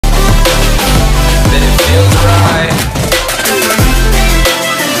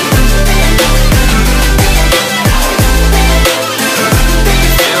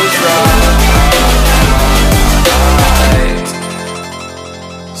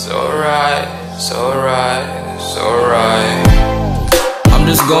I'm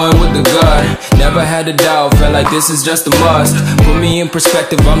just going with the gut, never had a doubt, felt like this is just a must. Put me in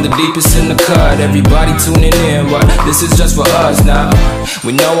perspective, I'm the deepest in the cut. Everybody tuning in, but this is just for us now.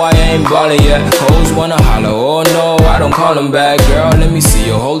 We know I ain't ballin' yet, hoes wanna holler, oh no, I don't call them back. Girl, let me see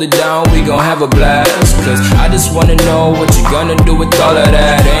you hold it down, we gon' have a blast. Cause I just wanna know what you gonna do with all of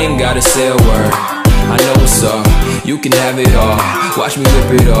that. Ain't gotta say a word, I know what's up, you can have it all. Watch me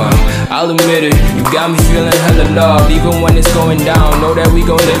whip it up, I'll admit it, you got me feeling hella loved. Even when it's going down, know that we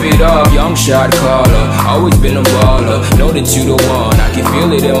gon' live it up. Young shot caller, always been a baller. Know that you the one, I can feel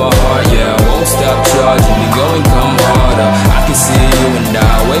it in my heart. Yeah, I won't stop charging, we go and come harder. I can see you and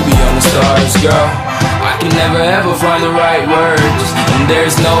I, way beyond the stars, girl. I can never ever find the right words, and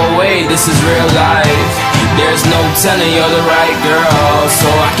there's no way this is real life. There's no telling you're the right girl,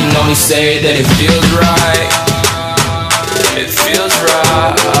 so I can only say that it feels right. It feels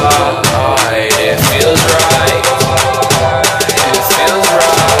right. It feels right. It feels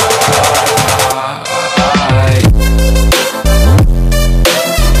right.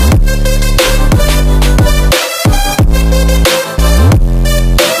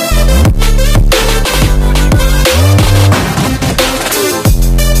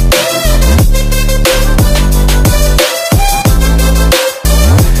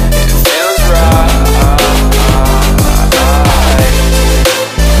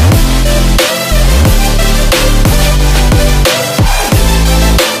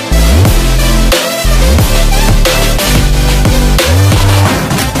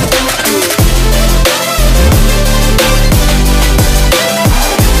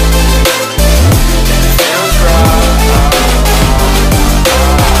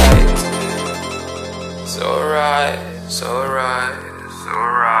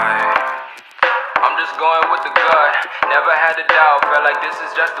 I'm just going with the gut, never had a doubt, felt like this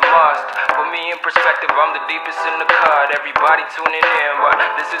is just a must. Put me in perspective, I'm the deepest in the cut. Everybody tuning in, but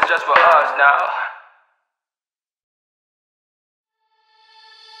this is just for us now.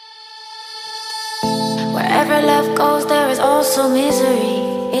 Wherever love goes, there is also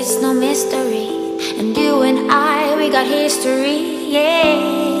misery. It's no mystery. And you and I, we got history,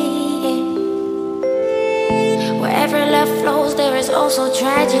 yeah. Wherever love flows, there is also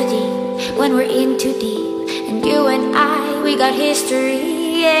tragedy when we're in too deep. And you and I, we got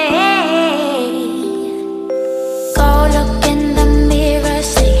history, yeah. Go look in the mirror,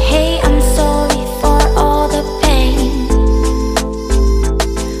 say, hey, I'm sorry for all the pain.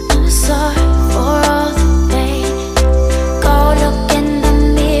 I'm sorry for all the pain. Go look in the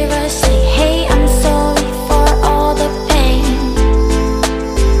mirror, say, hey, I'm sorry for all the pain.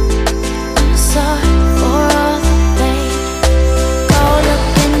 I'm sorry for all the pain. Go look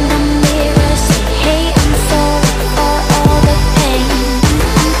in the mirror, say, hey, I'm sorry for all the pain.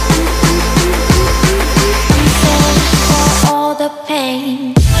 I'm sorry for all the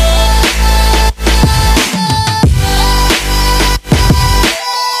pain.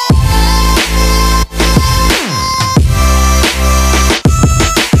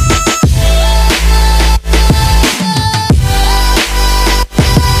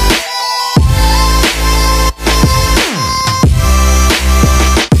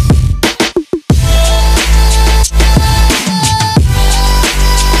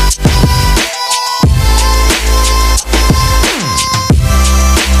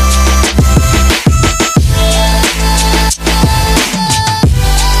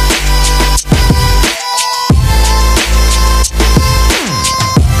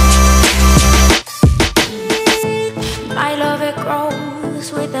 My love, it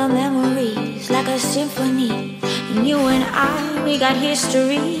grows with the memories like a symphony. And you and I, we got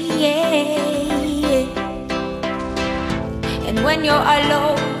history, yeah. And when you're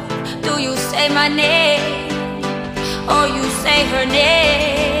alone, do you say my name or you say her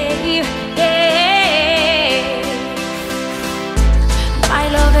name? Yeah. My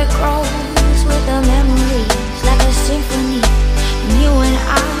love, it grows with the memories like a symphony. And you and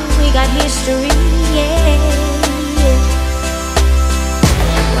I, we got history.